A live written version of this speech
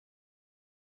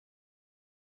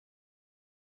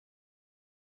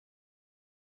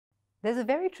There's a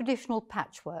very traditional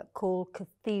patchwork called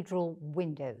Cathedral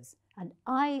Windows, and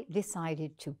I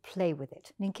decided to play with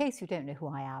it. And in case you don't know who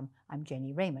I am, I'm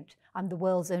Jennie Rayment. I'm the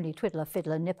world's only twiddler,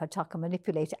 fiddler, nipper, tucker,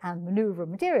 manipulator and manoeuvre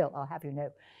material, I'll have you know.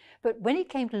 But when it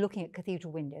came to looking at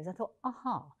cathedral windows, I thought,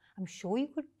 aha, I'm sure you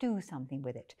could do something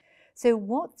with it. So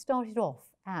what started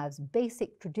off as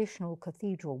basic traditional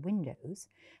cathedral windows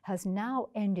has now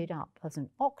ended up as an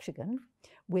octagon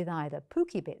with either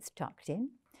pooky bits tucked in,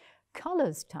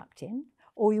 colours tucked in,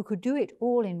 or you could do it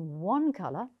all in one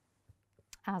colour,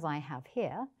 as I have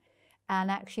here,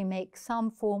 and actually make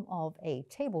some form of a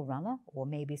table runner, or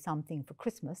maybe something for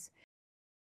Christmas,